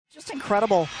Just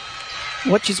incredible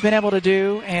what she's been able to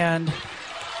do, and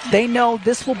they know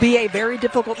this will be a very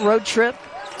difficult road trip.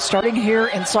 Starting here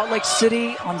in Salt Lake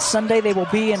City on Sunday, they will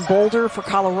be in Boulder for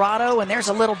Colorado, and there's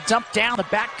a little dump down, the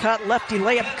back cut, lefty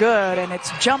layup good, and it's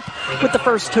Jump with the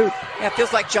first hoop. Yeah, it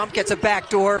feels like Jump gets a back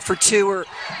door for two or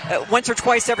once or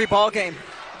twice every ball game.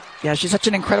 Yeah, she's such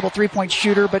an incredible three-point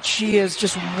shooter, but she is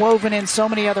just woven in so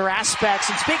many other aspects.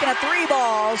 And speaking of three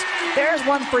balls, there's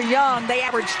one for Young. They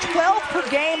average 12 per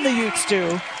game, the Utes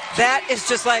do. That is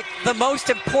just like the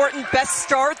most important, best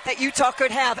start that Utah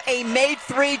could have. A made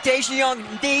three. Deja Young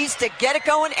needs to get it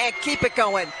going and keep it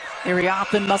going.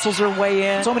 Iriafen muscles her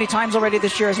way in so many times already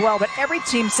this year as well, but every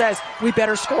team says we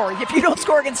better score. If you don't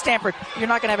score against Stanford, you're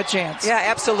not going to have a chance. Yeah,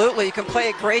 absolutely. You can play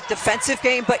a great defensive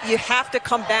game, but you have to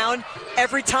come down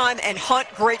every time and hunt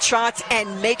great shots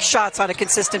and make shots on a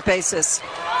consistent basis.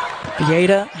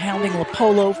 Vieta hounding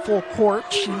Lapolo full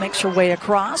court. She makes her way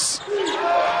across.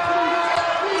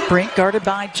 Brink guarded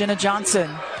by Jenna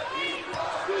Johnson.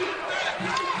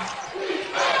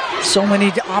 So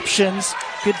many options.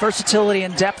 Good versatility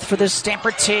and depth for this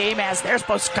Stanford team, as there's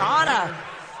Boscana.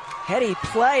 Heady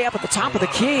play up at the top of the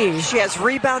key. She has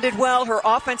rebounded well. Her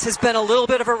offense has been a little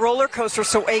bit of a roller coaster,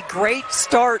 so a great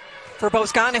start for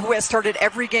Boscana, who has started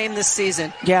every game this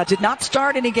season. Yeah, did not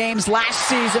start any games last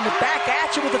season, but back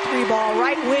at you with a three ball.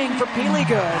 Right wing for Pili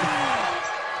good.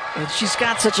 And she's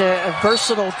got such a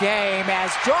versatile game,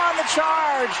 as drawing the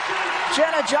charge,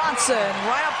 Jenna Johnson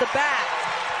right off the bat.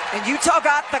 And Utah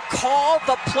got the call,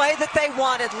 the play that they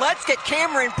wanted. Let's get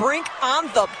Cameron Brink on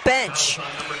the bench.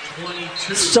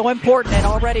 So important, and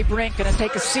already Brink going to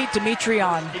take a seat,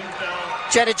 Demetrion.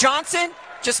 Jenna Johnson,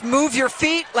 just move your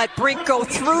feet, let Brink go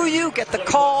through you, get the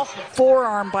call.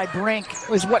 Forearm by Brink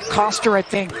was what cost her, I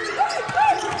think.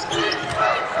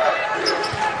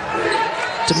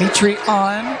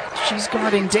 Demetrion, she's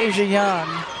guarding Deja Young.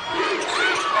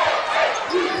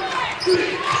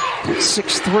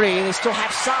 6'3", they still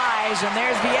have size, and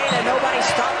there's Vieta, nobody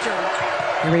stopped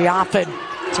her. Iriafen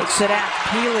takes it out,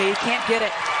 Pili can't get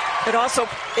it. It also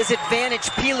is advantage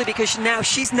Pili because now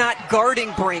she's not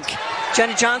guarding Brink.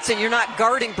 Jenna Johnson, you're not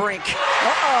guarding Brink. A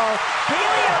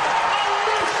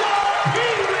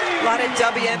lot of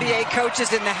WNBA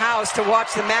coaches in the house to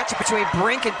watch the matchup between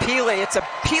Brink and Pili. It's a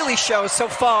Pili show so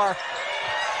far.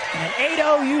 An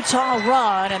 8-0 Utah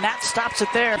run, and that stops it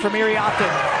there from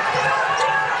Iriafen.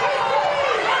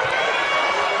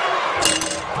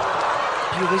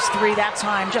 Pili's three that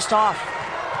time, just off.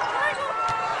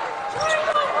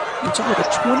 Utah with a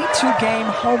 22-game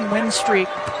home win streak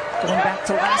going back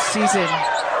to last season.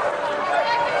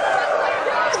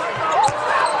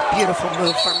 Beautiful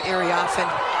move from Iriafen.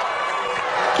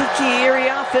 Kiki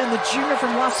Iriafen, the junior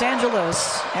from Los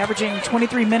Angeles, averaging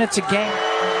 23 minutes a game.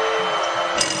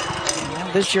 And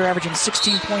now this year averaging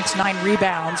 16 points, 9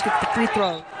 rebounds. Gets the free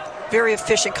throw. Very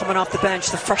efficient coming off the bench,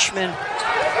 the freshman.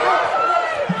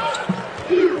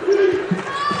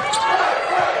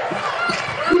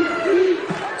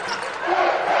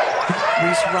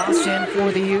 Ross in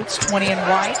for the Utes, 20 and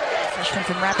white. Freshman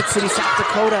from Rapid City, South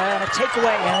Dakota, and a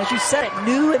takeaway. And as you said it,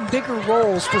 new and bigger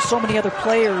roles for so many other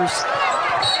players.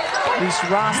 Reese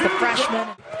Ross, the freshman.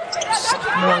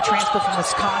 Sophomore transfer from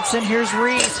Wisconsin. Here's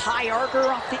Reese, high archer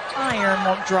off the iron,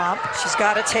 won't drop. She's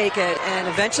got to take it, and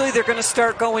eventually they're going to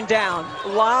start going down. A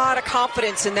lot of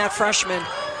confidence in that freshman.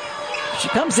 She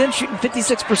comes in shooting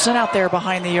 56% out there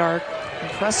behind the arc.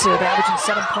 Impressive, averaging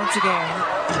 7 points a game.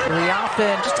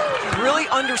 Iriafen just really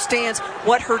understands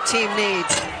what her team needs.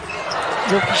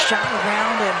 Wilkie shot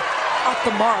around and off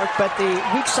the mark, but the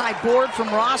weak side board from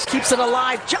Ross keeps it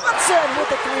alive. Johnson with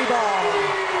the three ball.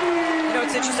 You know,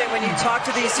 it's interesting when you talk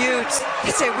to these Utes,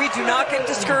 they say, we do not get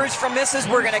discouraged from misses.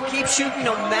 We're going to keep shooting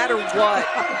no matter what.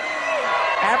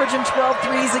 Averaging 12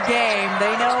 threes a game.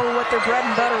 They know what their bread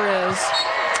and butter is.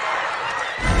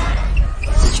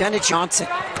 Jenna Johnson.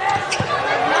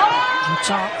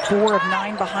 Utah 4 of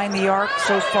 9 behind the arc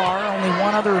so far. Only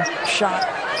one other shot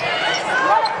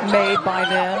made by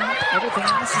them. Everything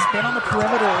else has been on the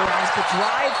perimeter as the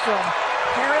drive from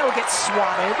Harrell gets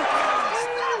swatted.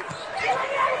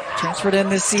 Transferred in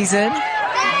this season.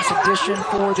 Nice addition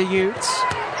for the Utes.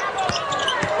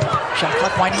 Shot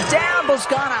clock winding down.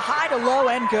 Boscana high to low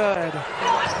and good.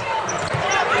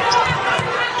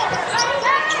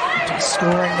 Utah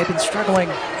scoring. They've been struggling.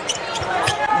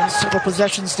 Several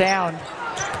possessions down.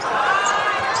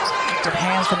 Active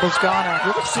hands from Boscana.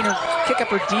 We've seen her kick up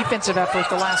her defensive effort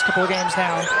the last couple of games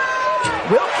now.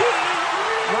 Wilkie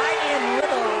right in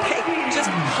middle. Hey,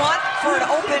 just hunt for an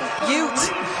open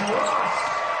Ute.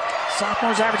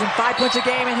 Sophomore's averaging 5 points a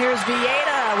game, and here's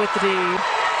Vieta with the D.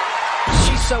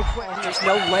 She's so quick. There's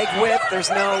no leg whip, there's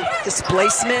no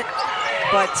displacement,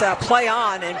 but play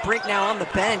on, and Brink now on the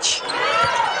bench.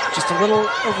 Just a little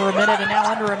over a minute and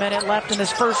now under a minute left in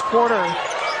this first quarter.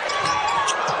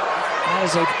 That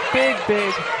is a big,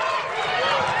 big.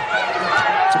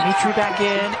 Dimitri back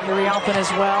in, Iriafen as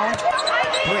well.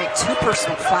 Brink, 2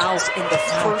 personal fouls in the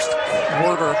first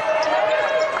quarter.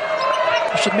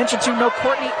 I should mention too, no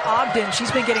Courtney Ogden.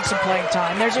 She's been getting some playing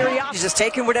time. There's Iriafen. She's just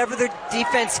taking whatever the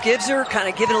defense gives her, kind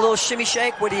of giving a little shimmy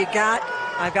shake. What do you got?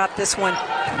 I got this one.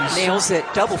 Nails it.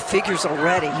 Double figures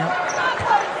already.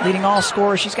 Yep. Leading all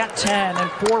scorers. She's got 10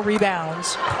 and 4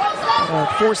 rebounds.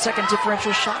 4-second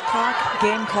differential shot clock,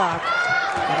 game clock.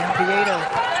 And now Vieta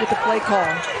with the play call.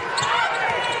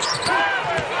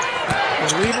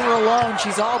 We'll leave her alone.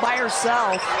 She's all by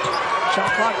herself.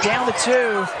 Shot clock down to 2.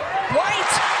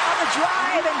 White on the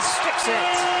drive and sticks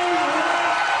it.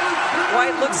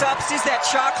 White looks up, sees that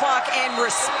shot clock, and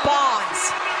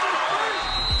responds.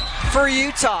 For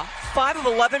Utah, 5 of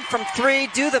 11 from 3.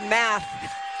 Do the math.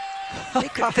 They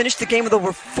could finish the game with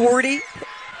over 40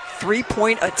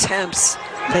 3-point attempts.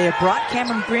 They have brought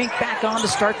Cameron Brink back on to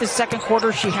start the second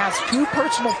quarter. She has 2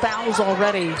 personal fouls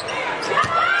already.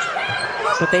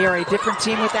 But they are a different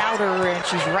team without her, and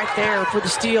she's right there for the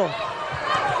steal.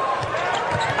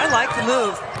 I like the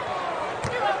move.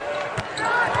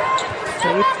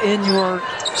 Faith in your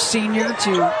senior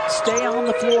to stay on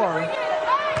the floor.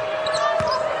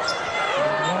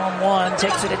 One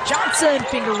takes it to Johnson,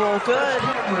 finger roll good.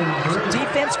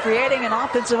 Defense creating an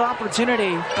offensive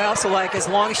opportunity. I also like, as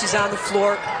long as she's on the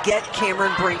floor, get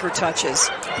Cameron Brink her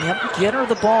touches. Yep, get her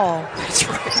the ball. That's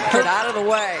right. Get out of the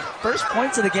way. First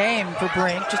points of the game for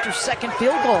Brink, just her second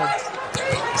field goal.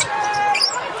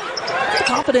 The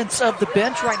confidence of the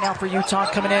bench right now for Utah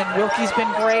coming in. Wilkie's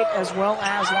been great, as well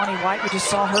as Lonnie White. We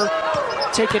just saw her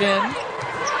take it in.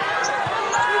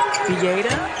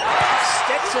 Vieta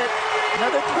sticks it.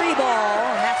 Another 3 ball,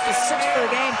 and that's the 6th of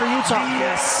the game for Utah.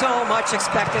 Yes, so much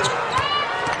expected.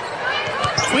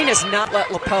 Queen has not let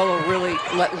Lapolo really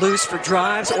let loose for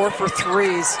drives or for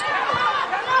threes.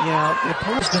 Yeah,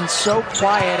 Lapolo's been so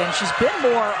quiet, and she's been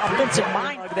more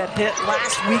offensive-minded. That hit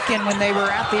last weekend when they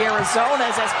were at the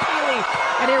Arizonas as Pili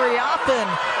and Iriafen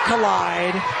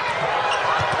collide.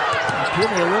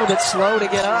 Pili a little bit slow to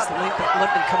get up.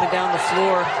 Limping coming down the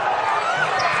floor.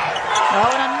 Oh,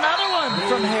 and another one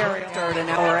from Harry. Started an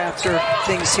hour after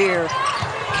things here.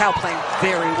 Cal playing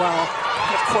very well.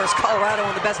 And of course, Colorado,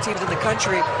 one of the best teams in the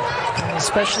country.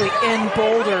 Especially in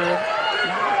Boulder.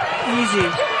 Easy.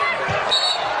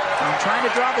 And trying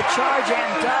to draw the charge,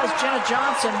 and does Jenna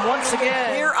Johnson once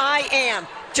again. Here I am.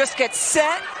 Just get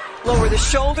set, lower the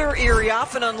shoulder,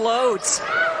 Iriafen unloads.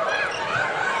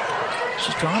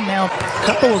 She's drawn now a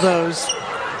couple of those.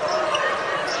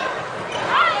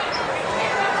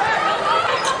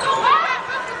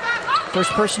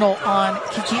 First personal on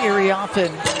Kiki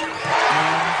Iriafen.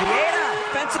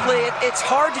 Defensively, it's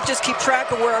hard to just keep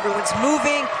track of where everyone's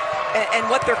moving and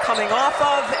what they're coming off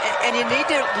of, and you need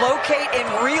to locate and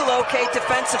relocate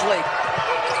defensively.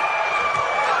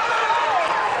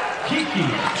 Kiki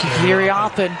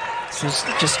Iriafen says,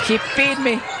 just keep feeding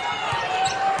me.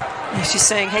 And she's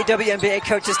saying, hey, WNBA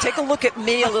coaches, take a look at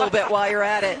me a little bit while you're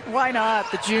at it. Why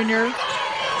not? The junior.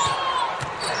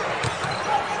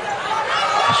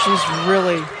 She's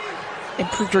really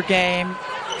improved her game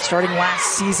starting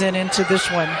last season into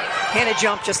this one. Hannah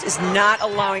Jump just is not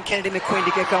allowing Kennedy McQueen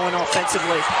to get going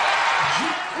offensively.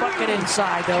 Bucket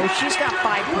inside, though. She's got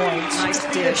 5 points. Nice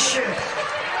dish.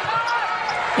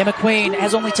 And McQueen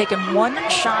has only taken 1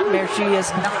 shot there. She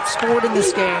has not scored in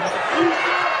this game.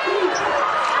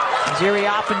 As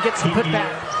Iriafen gets the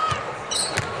putback.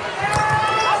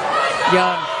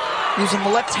 Young using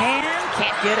the left hand,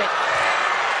 can't get it.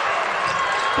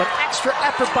 But extra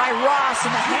effort by Ross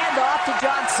and the handoff to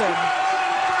Johnson.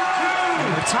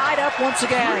 And we're tied up once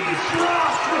again.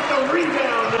 Ross with the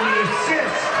rebound and the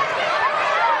assist.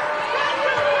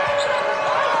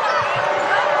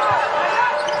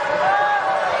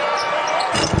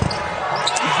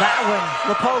 That one,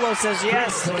 Lapolo says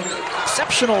yes.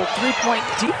 Exceptional 3-point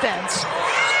defense.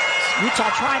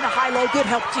 Utah trying to high-low, good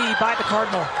help D by the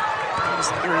Cardinal.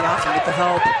 Iriafen with the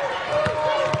help.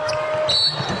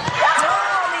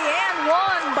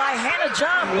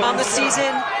 On the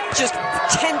season, just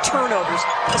 10 turnovers.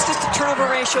 Assist to turnover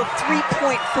ratio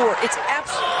 3.4. It's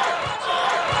absolutely.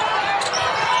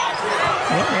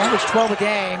 Yeah, they average 12 a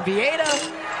game. Vieta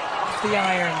off the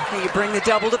iron. You bring the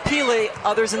double to Pili.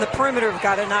 Others in the perimeter have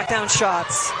got to knock down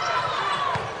shots.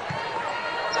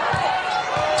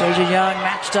 Deja Young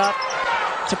matched up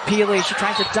to Pili. She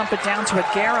tries to dump it down to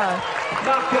Aguera.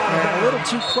 A little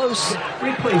too close.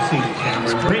 Replacing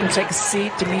Cameron Brink. Take a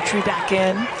seat. Dimitri back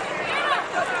in.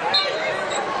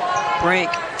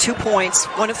 Brink, 2 points,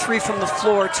 1 of 3 from the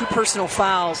floor, 2 personal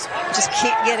fouls. Just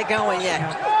can't get it going yet.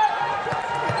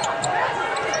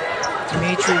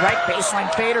 Dimitri, right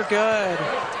baseline fader, good.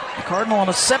 The Cardinal on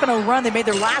a 7-0 run. They made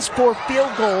their last 4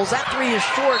 field goals. That 3 is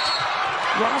short.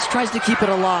 Ross tries to keep it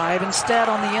alive. Instead,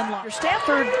 on the end line.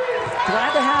 Stanford,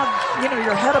 glad to have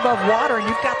your head above water, and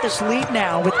you've got this lead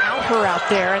now without her out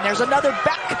there. And there's another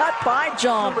back cut by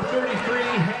Jump. Number 33.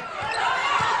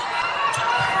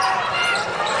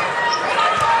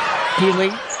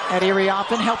 Pili at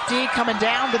Iriafen, help D coming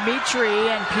down. Dimitri,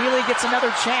 and Pili gets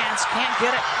another chance. Can't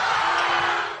get it.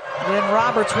 Then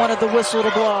Roberts wanted the whistle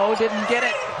to blow, didn't get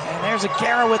it. And there's a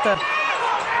Gara with an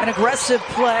aggressive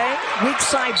play. Weak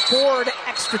side board,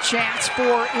 extra chance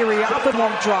for Iriafen,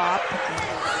 won't drop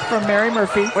from Mary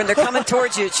Murphy. When they're coming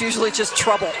towards you, it's usually just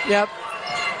trouble. Yep.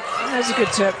 That's a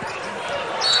good tip.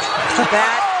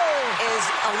 That is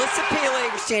Alissa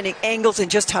Pili. We're standing angles and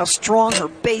just how strong her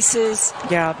base is.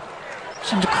 Yeah.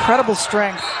 Some incredible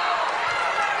strength.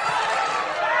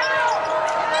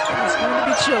 It's going to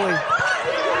be chilly.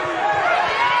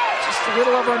 Just a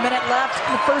little over a minute left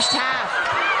in the first half.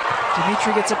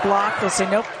 Dimitri gets a block. They'll say,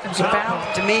 nope, it was a foul.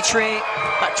 Dimitri,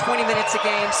 about 20 minutes a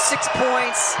game, 6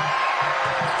 points,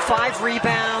 5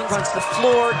 rebounds, runs the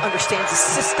floor, understands the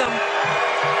system.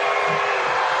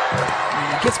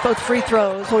 Gets both free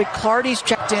throws. Chloe Clardy's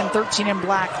checked in, 13 in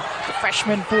black, the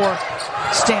freshman for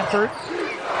Stanford.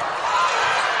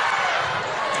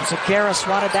 So Gara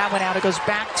swatted that one out. It goes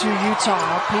back to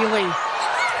Utah. Pili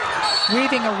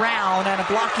weaving around, and a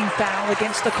blocking foul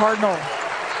against the Cardinal.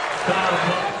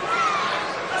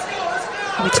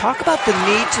 We talk about the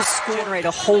need to generate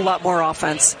a whole lot more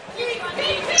offense.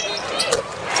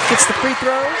 Gets the free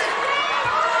throws.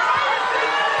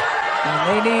 And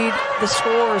they need the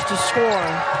scorers to score.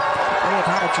 They have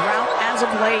had a drought as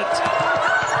of late.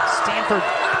 Stanford,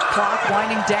 clock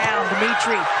winding down.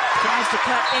 Dimitri tries to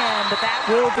cut in, but that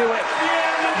will do it.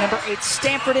 Number 8,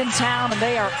 Stanford in town, and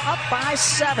they are up by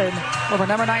 7 over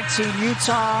number 19,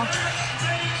 Utah.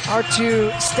 Our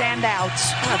 2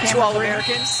 standouts. 2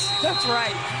 All-Americans. That's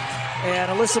right.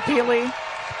 And Alissa Pili,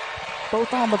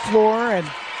 both on the floor, and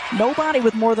nobody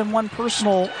with more than 1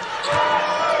 personal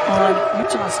on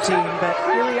Utah's team, but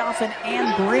Iriafen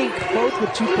and Brink, both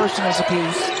with 2 personals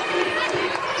apiece.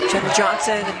 Jenna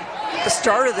Johnson, the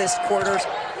start of this quarter,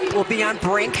 will be on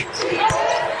Brink.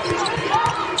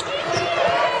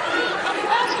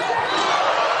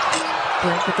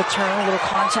 Brink with the turn, a little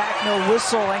contact, no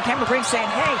whistle. And Cameron Brink saying,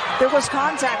 hey, there was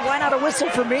contact. Why not a whistle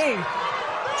for me?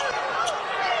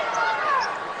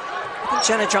 I think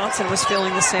Jenna Johnson was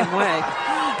feeling the same way.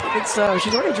 I think so.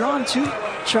 She's already drawn 2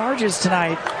 charges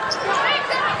tonight.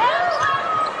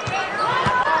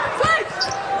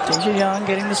 Deja Young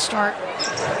getting the start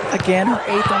again, her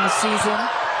 8th on the season.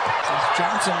 As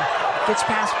Johnson gets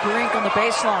past Brink on the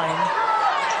baseline.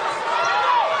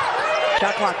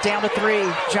 Shot clock down to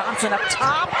 3. Johnson up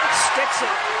top, sticks it.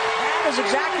 That is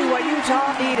exactly what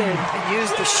Utah needed. And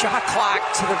used the shot clock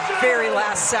to the very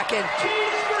last second.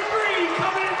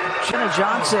 Jenna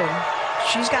Johnson,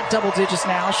 she's got double digits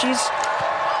now. She's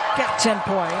got 10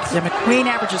 points. Yeah, McQueen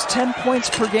averages 10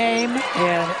 points per game,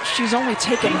 and she's only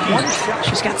taken 1 shot.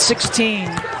 She's got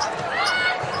 16.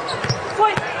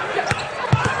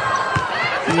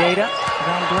 Vieta,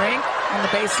 Van Brink on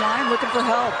the baseline, looking for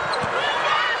help.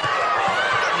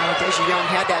 Deja Young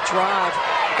had that drive.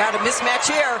 Got a mismatch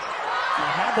here.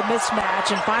 Had the mismatch,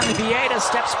 and finally Vieta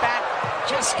steps back.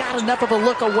 Just got enough of a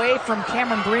look away from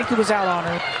Cameron Brink, who was out on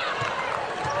her.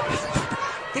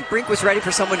 I think Brink was ready for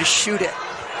someone to shoot it.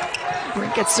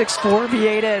 Brink at 6'4",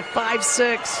 Vieta at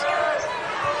 5'6".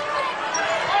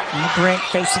 Brink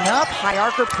facing up, high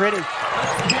archer, pretty.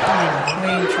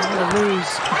 Queen trying to lose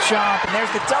a jump, and there's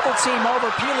the double team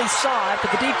over. Pili saw it, but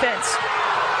the defense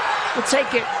will take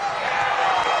it.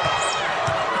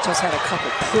 Just had a couple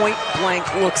point-blank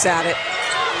looks at it.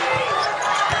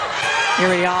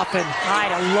 Iriafen, high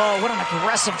to low. What an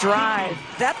aggressive drive.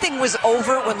 That thing was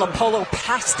over when LaPolo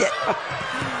passed it.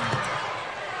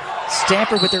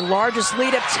 Stanford with their largest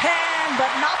lead of 10,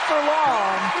 but not for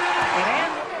long.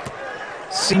 And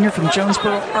senior from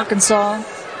Jonesboro, Arkansas,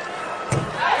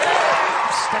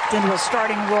 stepped into a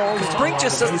starting role. Brink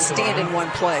just doesn't stand in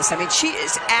one place. I mean, she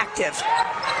is active.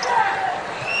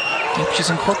 She's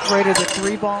incorporated the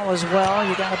 3-ball as well.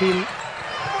 You got to be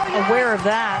aware of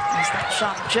that. As that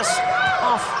shot just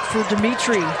off for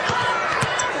Dimitri.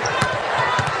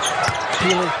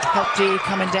 Pili, help D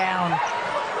coming down.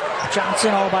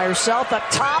 Johnson all by herself up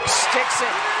top, sticks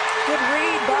it. Good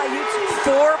read by Utah.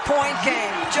 4-point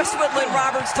game. Just what Lynn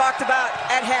Roberts talked about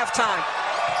at halftime.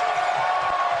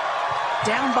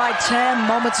 Down by 10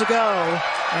 moments ago.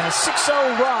 And a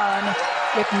 6-0 run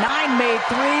with 9 made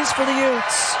threes for the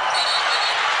Utes.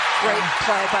 Great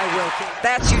play by Wilkie.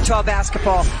 That's Utah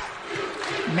basketball.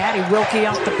 Maddie Wilkie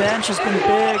off the bench has been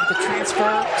big. The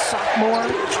transfer, sophomore.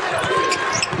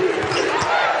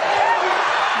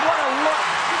 What a look.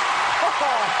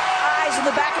 Eyes in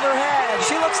the back of her head.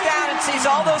 She looks down and sees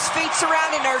all those feet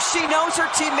surrounding her. She knows her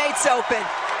teammate's open.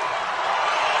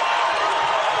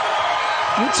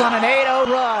 Utes on an 8-0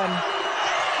 run.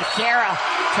 Aguera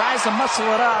tries to muscle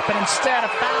it up, and instead a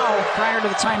foul prior to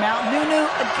the timeout. Nunu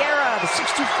Aguera, the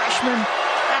 6'2 freshman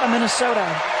out of Minnesota,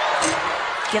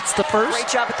 gets the first. Great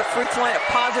job at the free throw line, a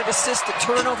positive assist to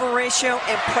turnover ratio,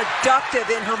 and productive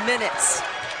in her minutes.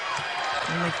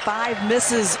 Only 5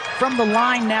 misses from the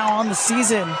line now on the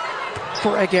season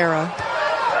for Aguera.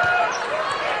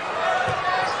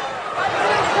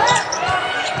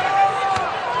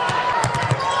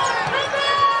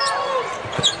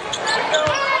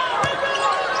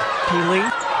 Pili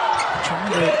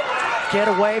trying to get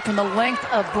away from the length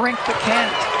of Brink, but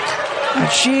can't. And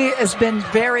she has been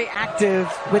very active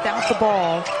without the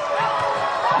ball,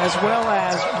 as well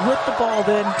as with the ball,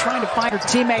 then trying to find her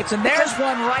teammates. And there's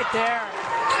one right there.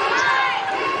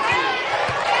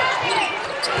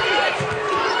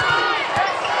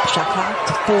 Shot clock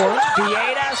to 4.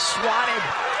 Vieira swatted.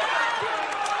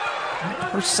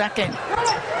 Her second.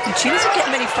 And she doesn't get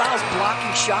many fouls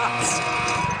blocking shots.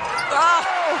 Oh,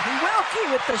 Wilkie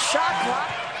with the shot clock.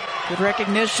 Good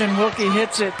recognition. Wilkie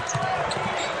hits it.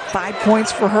 5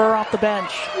 points for her off the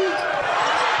bench.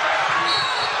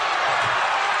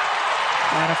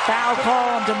 And a foul call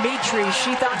on Dimitri.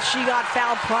 She thought she got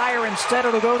fouled prior. Instead,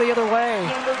 it'll go the other way.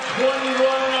 Number 21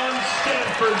 on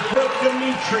Stanford, Brooke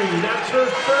Dimitri. That's her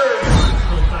third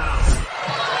personal foul.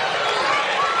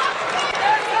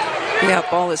 Yeah,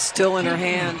 ball is still in her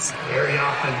hands.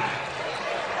 Iriafen.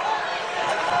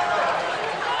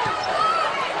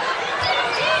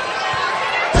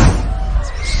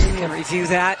 We can review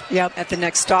that at the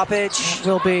next stoppage. It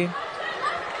will be.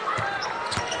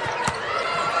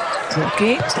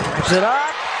 Wilkie drives it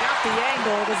up. Got the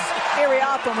angle.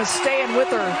 Iriafen was staying with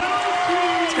her.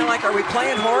 It's kind of like, are we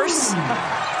playing horse?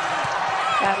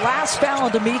 That last foul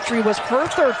on Dimitri was her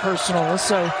third personal,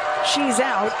 so she's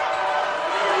out.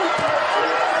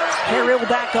 Harrell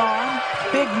back on.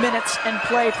 Big minutes and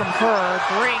play from her.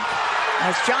 Brink,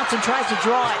 as Johnson tries to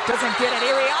draw it, doesn't get it.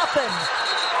 Iriafen.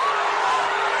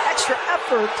 Extra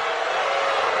effort.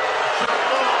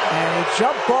 And a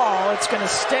jump ball. It's going to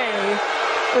stay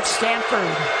with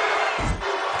Stanford.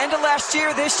 End of last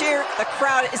year, this year, the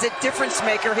crowd is a difference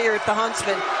maker here at the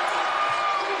Huntsman.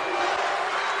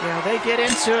 Yeah, they get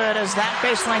into it as that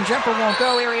baseline jumper won't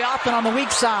go. Iriafen on the weak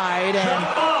side, and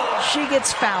she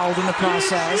gets fouled in the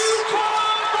process.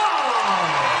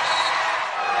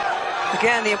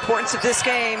 Again, the importance of this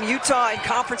game. Utah in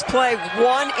conference play,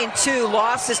 1 and 2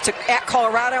 losses at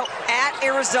Colorado, at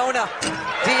Arizona.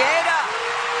 Vieira.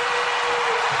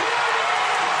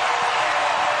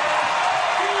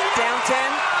 Down 10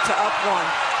 to up 1.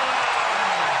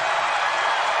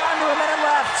 Under a minute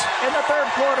left in the third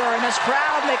quarter, and this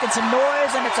crowd making some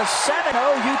noise, and it's a 7-0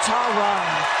 Utah run.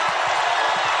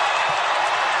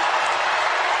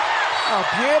 A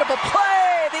beautiful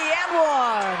play, the end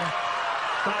one.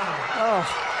 Oh.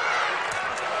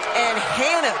 And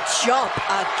Hannah jump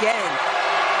again.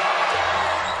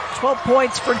 12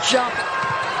 points for jump.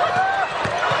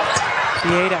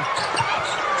 Vieira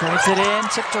drives it in,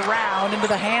 tipped around into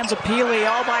the hands of Pili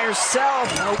all by herself.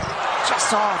 Nope,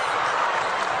 just off.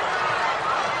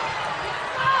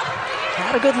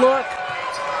 Had a good look.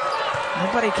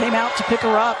 Nobody came out to pick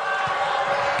her up.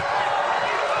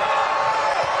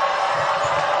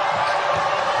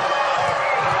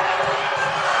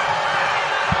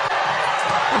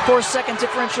 A 4-second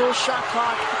differential, shot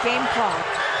clock, game clock.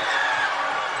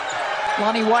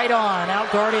 Lonnie White on,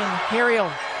 out guarding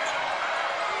Harrell.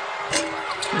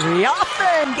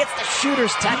 Iriafen gets the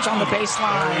shooter's touch on the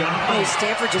baseline. Oh,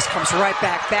 Stanford just comes right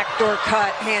back. Backdoor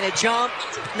cut, Hannah jump.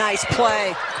 Nice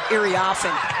play,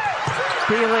 Iriafen.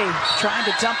 Pili trying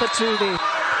to dump it to the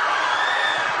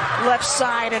left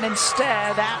side, and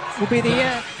instead that will be the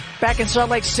end. Back in Salt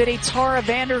Lake City, Tara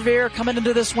VanDerveer coming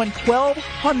into this one,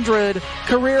 1,200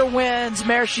 career wins.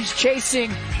 Mare, she's chasing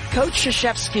Coach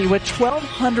Krzyzewski with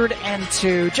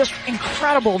 1,202. Just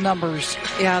incredible numbers.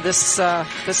 Yeah, this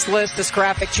list, this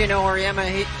graphic, Gino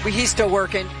Auriemma, he's still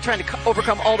working, trying to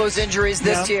overcome all those injuries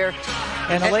this year.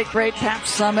 And the late great Pat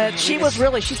Summitt, she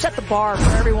set the bar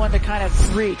for everyone to kind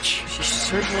of reach. She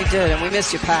certainly did, and we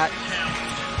miss you, Pat.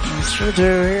 We sure do.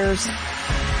 Here's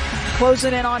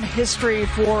closing in on history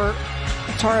for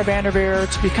Tara VanDerveer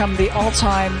to become the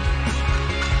all-time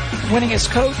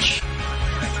winningest coach.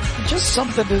 Just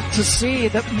something to see,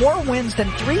 that more wins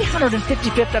than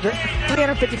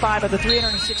 355 of the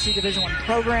 360 Division I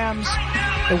programs.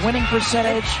 The winning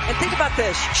percentage. And think about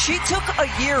this. She took a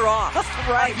year off.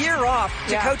 Right. A year off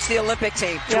to coach the Olympic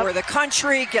team. Tour the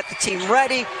country, get the team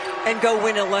ready, and go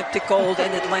win Olympic gold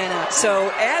in Atlanta.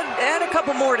 So add a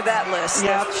couple more to that list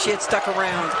if she had stuck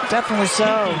around. Definitely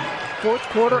so. Fourth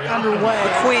quarter underway.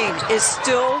 The Queen is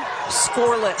still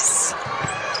scoreless.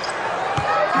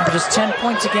 Just 10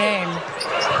 points a game.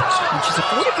 And she's a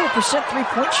 44%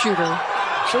 three-point shooter.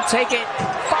 She'll take it.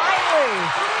 Finally!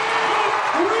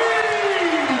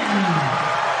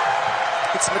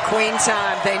 It's McQueen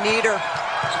time. They need her.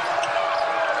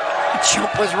 The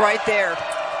jump was right there.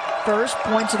 First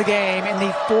points of the game in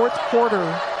the fourth quarter.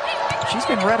 She's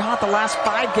been red hot the last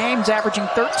 5 games, averaging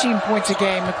 13 points a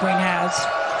game, McQueen has.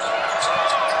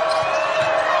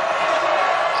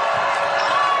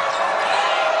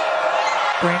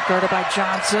 Brink guarded by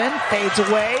Johnson, fades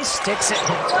away, sticks it.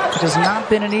 It has not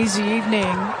been an easy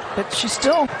evening, but she's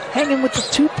still hanging with the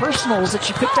 2 personals that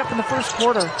she picked up in the first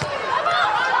quarter.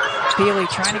 Pili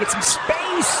trying to get some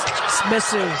space, just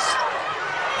misses.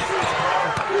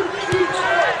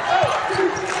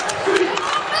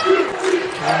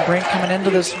 Cameron Brink coming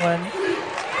into this one,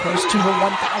 close to her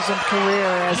 1,000th career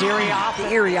as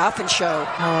Iriafen show.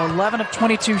 11 of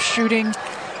 22 shooting.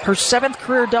 Her 7th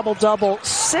career double-double.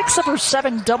 6 of her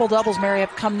 7 double-doubles, Mary,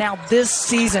 have come now this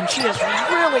season. She has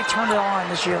really turned it on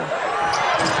this year.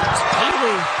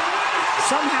 Pili,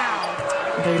 somehow,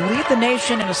 they lead the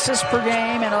nation in assists per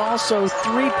game and also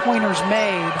 3-pointers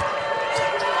made.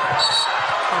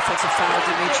 Offensive foul,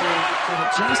 Dimitri.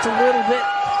 Just a little bit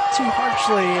too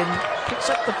harshly and picks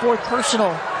up the 4th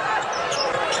personal.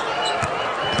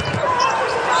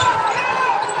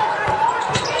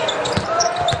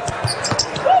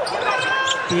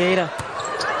 Vieta.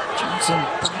 Johnson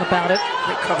thought about it.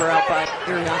 Great cover out by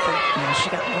Iriafen. Yeah, she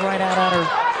got right out at her.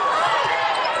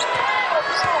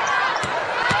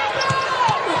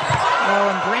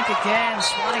 Oh, and Brink again,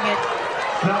 swatting it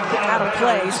out of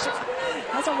place.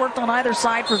 Hasn't worked on either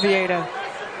side for Vieta.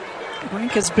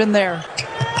 Brink has been there.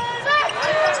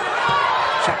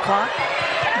 Shot clock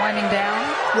winding down.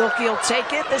 Wilkie will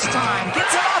take it this time.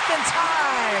 Gets it off in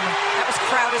time. That was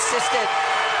crowd assisted.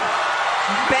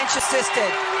 Bench assisted.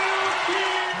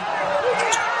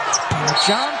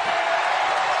 Jump.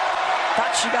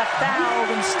 Thought she got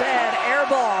fouled instead. Air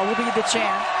ball will be the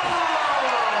chant.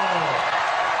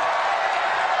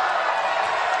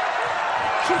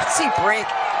 You don't see Brink.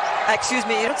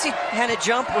 You don't see Hannah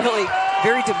Jump really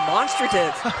very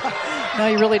demonstrative. No,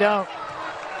 you really don't.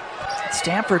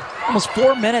 Stanford, almost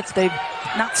 4 minutes, they've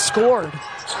not scored.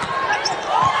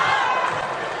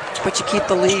 But you keep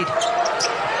the lead.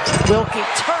 Wilkie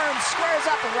turns, squares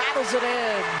up, and rattles it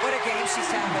in. What a game she's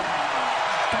having.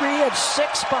 3 of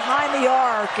 6 behind the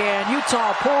arc, and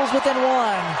Utah pulls within 1.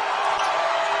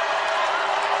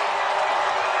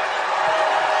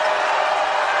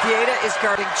 Vieta is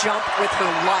guarding Jump with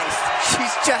her life.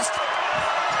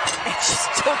 And she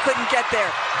still couldn't get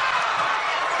there.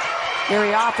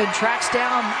 Iriafen tracks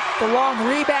down the long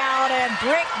rebound, and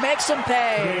Brink makes him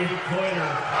pay.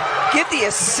 Give the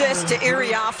assist to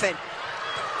Iriafen.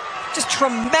 Just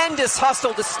tremendous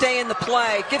hustle to stay in the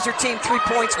play. Gives her team 3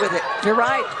 points with it. You're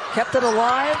right. Kept it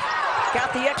alive.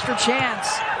 Got the extra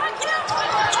chance.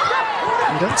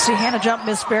 You don't see Hannah Jump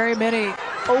miss very many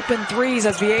open threes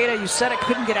as Vieta, you said it,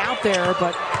 couldn't get out there,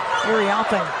 but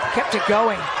Iriafen kept it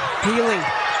going. Pili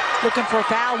looking for a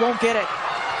foul, won't get it.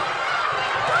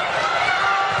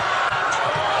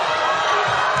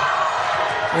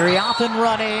 Iriafen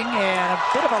running, and a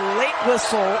bit of a late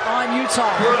whistle on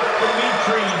Utah.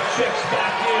 Dimitri checks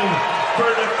back in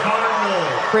for the Cardinal.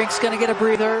 Brink's going to get a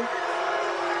breather.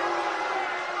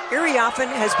 Iriafen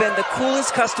has been the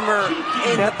coolest customer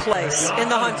in the place,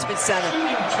 in the Huntsman Center.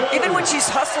 Even when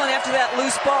she's hustling after that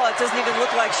loose ball, it doesn't even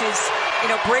look like she's,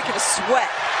 breaking a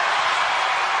sweat.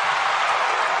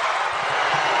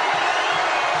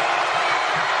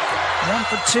 One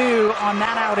for 2 on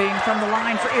that outing from the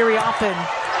line for Iriafen.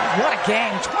 What a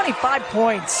game. 25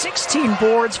 points, 16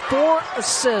 boards, 4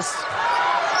 assists.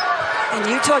 And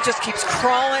Utah just keeps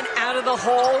crawling out of the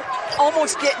hole,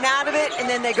 almost getting out of it, and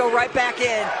then they go right back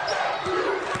in.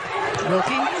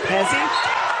 Wilkie, Hezzy,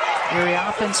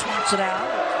 Iriafen swaps it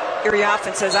out.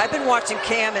 Iriafen says, I've been watching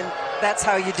Cam, and that's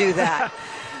how you do that.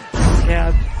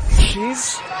 Yeah,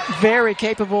 she's very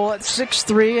capable at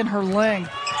 6'3" in her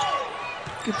length.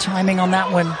 Good timing on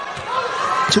that one.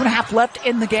 2.5 left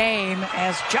in the game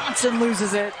as Johnson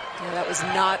loses it. Yeah, that was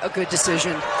not a good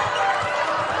decision.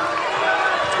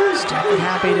 Stanford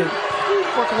happy to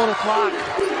work a little clock.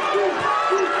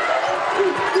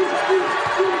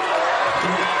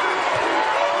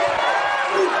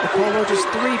 Polo just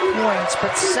 3 points,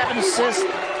 but 7 assists.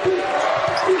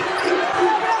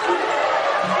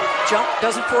 Jump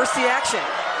doesn't force the action.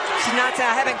 She's not saying,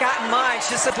 I haven't gotten mine.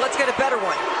 She just said, let's get a better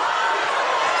one.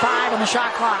 5 on the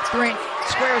shot clock. Brink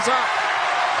squares up.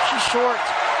 She's short.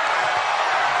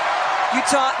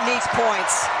 Utah needs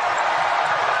points.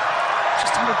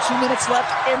 Just under 2 minutes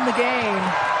left in the game.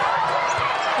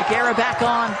 Aguera back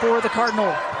on for the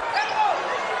Cardinal.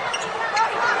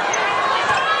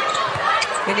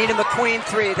 They need a McQueen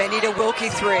 3. They need a Wilkie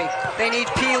 3. They need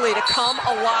Pili to come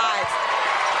alive.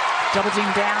 Double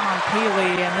team down on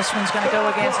Pili, and this one's going to go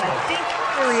against, I think,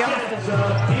 Iriafen.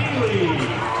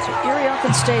 So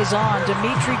Iriafen stays on.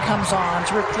 Dimitri comes on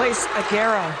to replace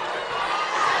Aguera.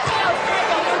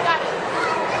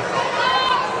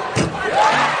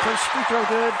 First free throw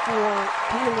good for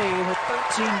Pili with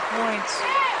 13 points.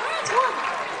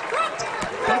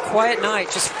 Been a quiet night,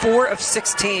 just 4 of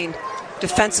 16.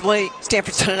 Defensively,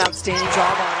 Stanford's done an outstanding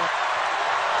job on her.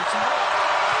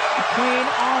 McQueen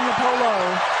on the Polo.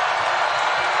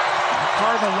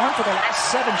 Cardinal 1 for the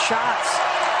last 7 shots.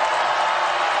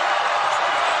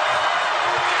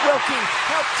 Wilkie,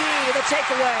 help D to the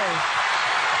takeaway.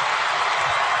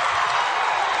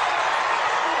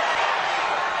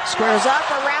 Squares up,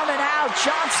 around and out.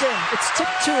 Johnson, it's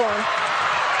tipped to her.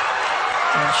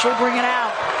 And she'll bring it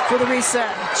out for the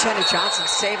reset. Jenny Johnson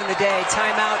saving the day.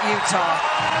 Timeout, Utah.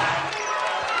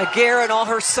 Aguera and all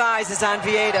her size is on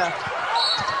Vieta.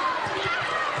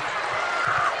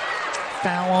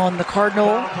 Foul on the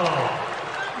Cardinal.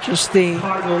 Just the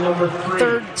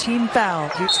third team foul.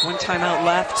 Utes 1 timeout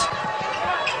left.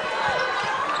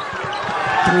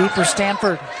 3 for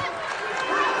Stanford.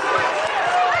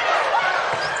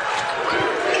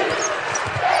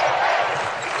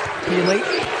 Pili.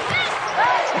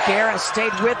 Aguera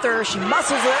stayed with her. She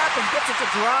muscles it up and gets it to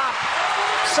drop.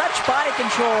 Such body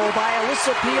control by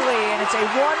Alissa Pili, and it's a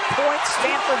 1-point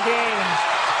Stanford game.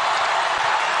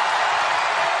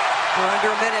 We're under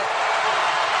a minute.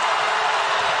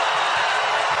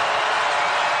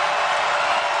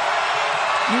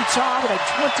 Utah with a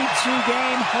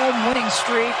 22-game home winning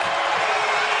streak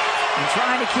and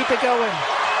trying to keep it going.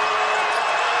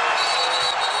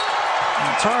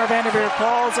 And Tara VanDerveer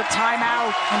calls a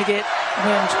timeout and to get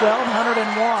win 1,201.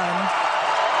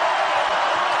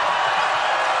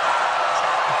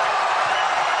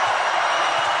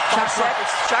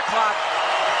 Shot clock.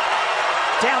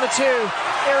 Down to 2.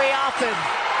 Iriafen.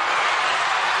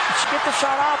 Did she get the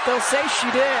shot off? They'll say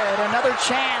she did. Another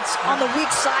chance on the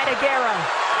weak side, Aguera.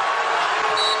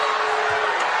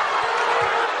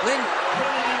 Lynn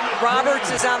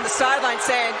Roberts is on the sideline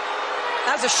saying,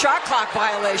 that was a shot clock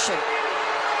violation.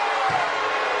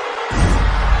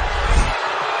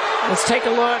 Let's take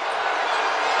a look.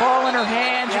 Ball in her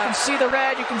hands. You can see the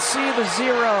red. You can see the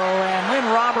 0. And Lynn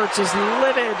Roberts is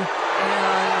livid.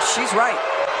 And she's right.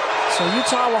 So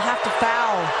Utah will have to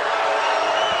foul.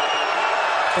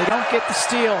 They don't get the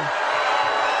steal.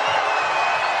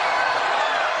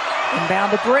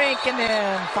 Inbound to Brink, and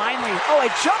then finally, a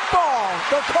jump ball.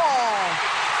 The call.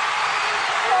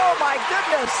 Oh my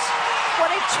goodness. What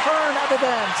a turn of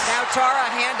events. Now Tara,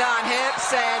 hand on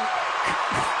hips, and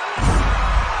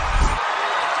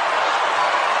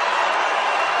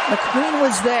McQueen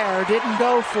was there, didn't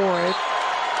go for it.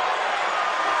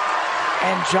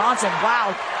 And Johnson,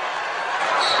 wow.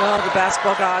 Well, the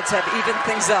basketball gods have evened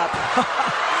things up.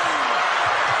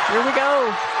 Here we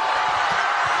go.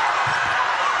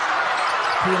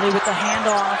 Pili with the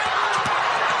handoff.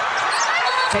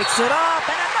 Takes it up,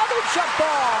 and another jump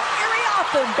ball.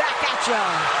 Iriafen back at ya.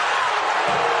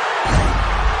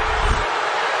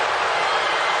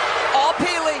 All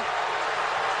Pili.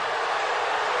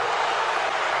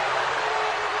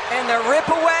 And the rip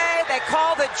away, they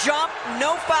call the jump,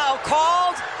 no foul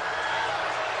called.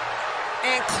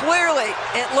 And clearly,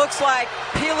 it looks like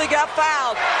Pili got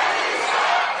fouled.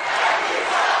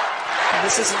 And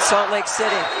this isn't Salt Lake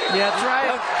City. Yeah, that's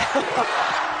right.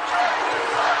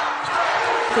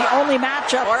 The only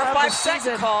matchup Or a of the 5-second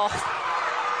season. call.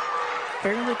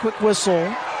 Fairly quick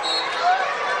whistle.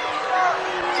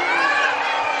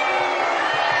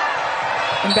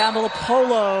 Inbound to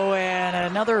Polo, and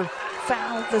another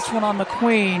foul, this one on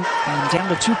McQueen. And down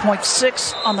to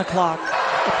 2.6 on the clock.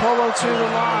 Polo to the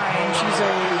line. She's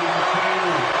a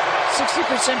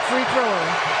 60% free thrower.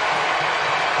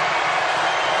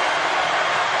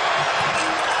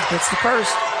 Hits the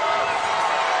first.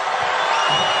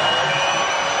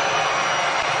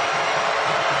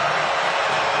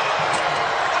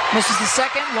 Misses the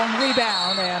second, long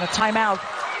rebound, and a timeout.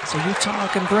 So Utah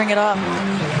can bring it up.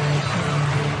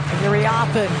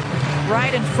 Iriafen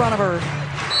right in front of her.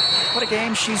 What a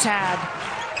game she's had.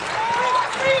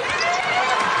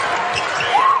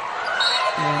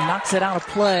 And knocks it out of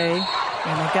play.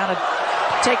 And they've got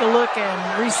to take a look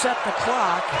and reset the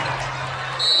clock.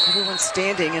 Everyone's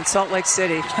standing in Salt Lake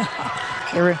City.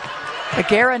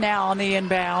 Aguera now on the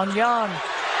inbound. Young,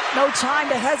 no time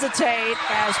to hesitate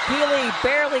as Pili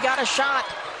barely got a shot.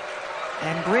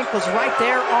 And Brink was right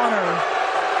there on her.